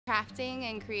crafting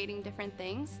and creating different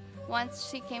things. Once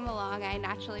she came along, I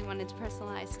naturally wanted to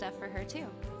personalize stuff for her too.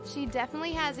 She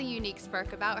definitely has a unique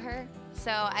spark about her,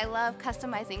 so I love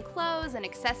customizing clothes and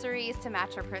accessories to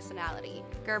match her personality.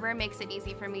 Gerber makes it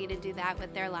easy for me to do that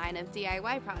with their line of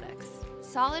DIY products.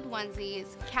 Solid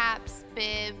onesies, caps,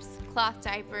 bibs, cloth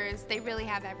diapers, they really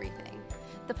have everything.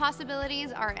 The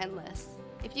possibilities are endless.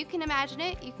 If you can imagine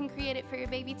it, you can create it for your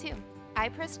baby too. I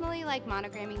personally like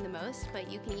monogramming the most, but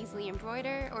you can easily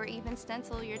embroider or even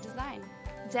stencil your design.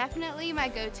 Definitely my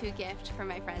go-to gift for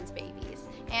my friends' babies,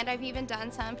 and I've even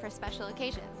done some for special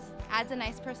occasions. Adds a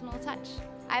nice personal touch.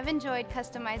 I've enjoyed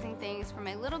customizing things for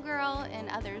my little girl and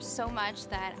others so much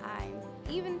that I'm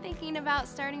even thinking about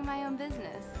starting my own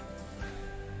business.